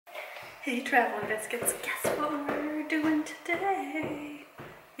Hey traveling biscuits, guess what we're doing today?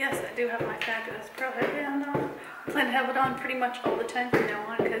 Yes, I do have my fabulous pearl headband on. I plan to have it on pretty much all the time from now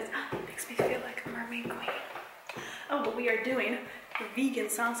on because it makes me feel like a mermaid queen. Oh, but we are doing vegan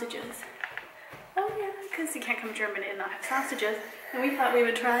sausages. Oh yeah, because you can't come to Germany and not have sausages. And we thought we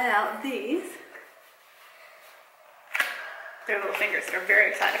would try out these. Their little fingers are very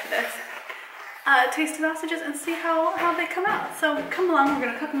excited for this. Tasty sausages and see how they come out. So come along, we're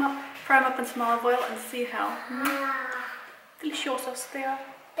going to cook them up, fry them up in some olive oil and see how deliciosos they are.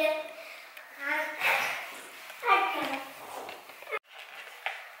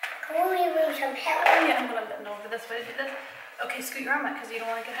 Can we bring some help? Oh yeah, I'm going to bend over this way to do this. Okay, scoot your arm out because you don't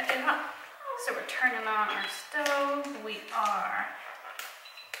want to get it hot. So we're turning on our stove. We are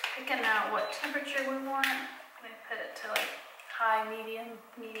picking out what temperature we want. We put it to like high,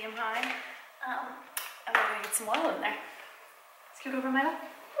 medium, high. And we're going to get some oil in there. Scoot over, Maya.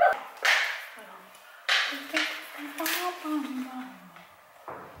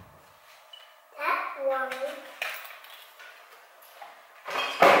 That one.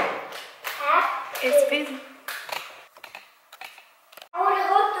 It's busy. I want a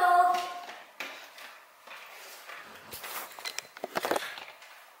hot dog.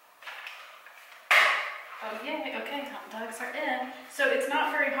 Oh yay, okay, hot dogs are in. So it's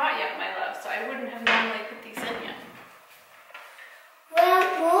not very hot yet, my love, so I wouldn't have normally put these in yet. Well,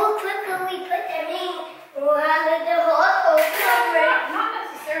 more quicker we put them in, more out of the hot dog cover. Not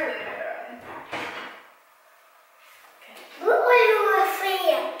necessarily there. Okay. What are you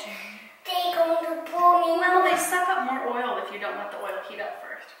afraid? They're going to pour me. Well, they suck up more oil if you don't let the oil heat up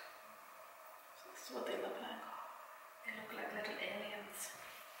first. So this is what they look like. They look like little aliens.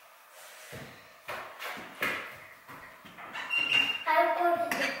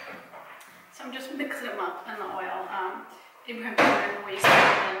 So I'm just mixing them up in the oil. Abraham put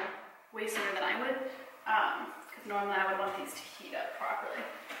way sooner than I would, because normally I would want these to heat up properly.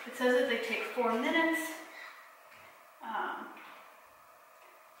 It says that they take 4 minutes,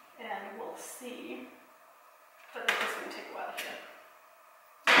 and we'll see, but they're just going to take a while to heat up.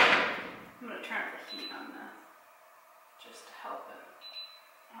 I'm going to turn up the heat on this, just to help it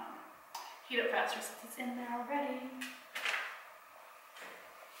heat up faster since it's in there already.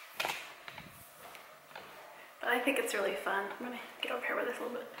 But I think it's really fun. I'm going to get over here where there's a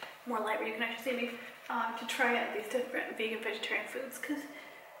little bit more light where you can actually see me, to try out these different vegan vegetarian foods because,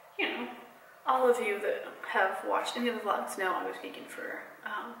 you know, all of you that have watched any of the vlogs know I was vegan for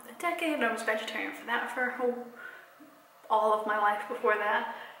a decade and I was vegetarian for that for all of my life before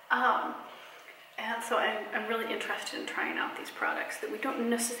that. And so I'm really interested in trying out these products that we don't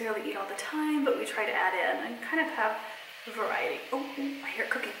necessarily eat all the time, but we try to add in and kind of have a variety. Oh, I hear it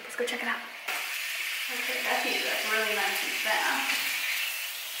cooking. Let's go check it out. Okay, that's easy. That's really nice and fast.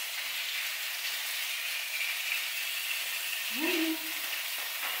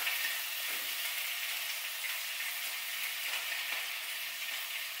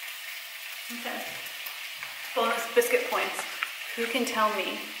 Okay. Bonus biscuit points. Who can tell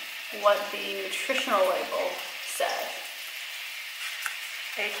me what the nutritional label says?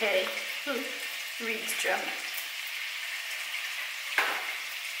 AK, who reads German?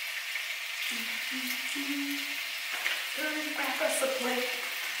 Good, grab us a plate.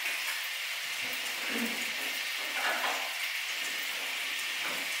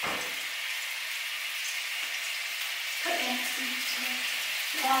 Put in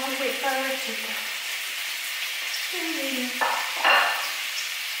while we wait for our chicken.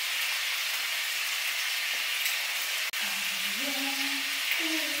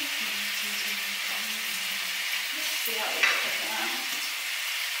 Let's see how we get this out.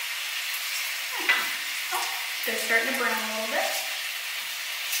 They're starting to brown a little bit.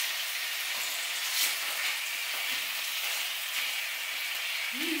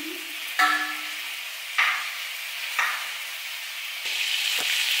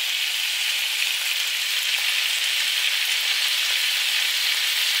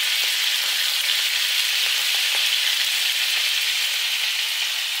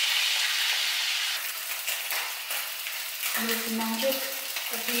 And with the magic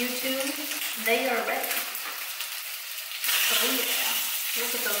of YouTube, they are ready. Oh yeah,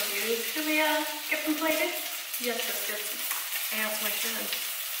 look at those views. Should we get them plated? Yes, let's get some. Yes, we should.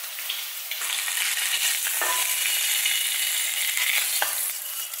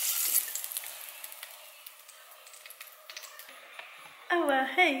 Oh,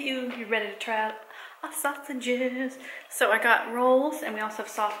 hey, you ready to try out our sausages? So I got rolls, and we also have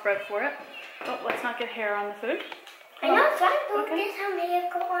soft bread for it. Oh, let's not get hair on the food. I'm not trying to put this on there,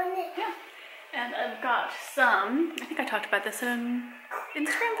 go on it. Yeah. And I've got some, I think I talked about this in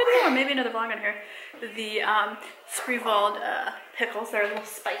Instagram video or maybe another vlog on here. The Spreewald pickles, they're a little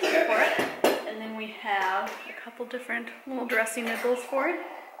spicy for it. And then we have a couple different little dressy nibbles for it.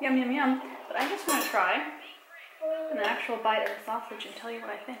 Yum, yum, yum. But I just want to try an actual bite of the sausage and tell you what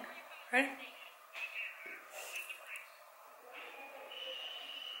I think. Ready?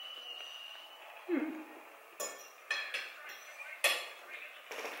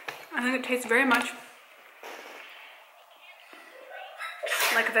 I think it tastes very much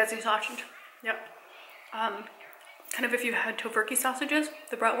like a veggie sausage. Yep. Kind of if you had tofurkey sausages,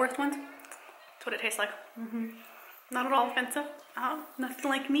 the Bratwurst ones, that's what it tastes like. Not at all offensive.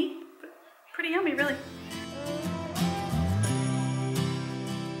 Nothing like meat, but pretty yummy, really.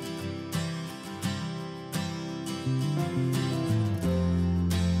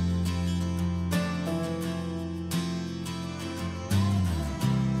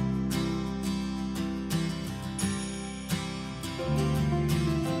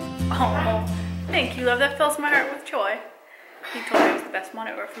 Oh, thank you, love. That fills my heart with joy. He told me I was the best one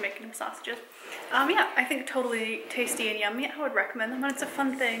ever for making him sausages. Yeah, I think totally tasty and yummy. I would recommend them, and it's a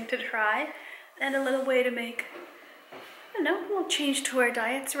fun thing to try and a little way to make, I don't know, a little change to our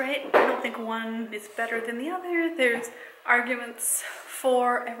diets, right? I don't think one is better than the other. There's arguments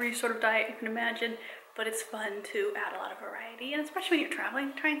for every sort of diet you can imagine, but it's fun to add a lot of variety, and especially when you're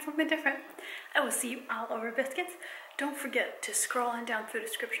traveling, trying something different. I will see you all over biscuits. Don't forget to scroll on down through the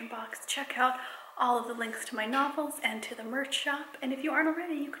description box, check out all of the links to my novels and to the merch shop. And if you aren't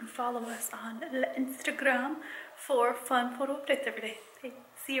already, you can follow us on Instagram for fun photo updates every day. Hey,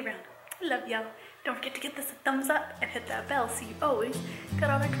 see you around. Love y'all. Don't forget to give this a thumbs up and hit that bell so you always got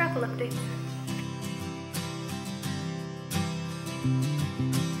all our travel updates.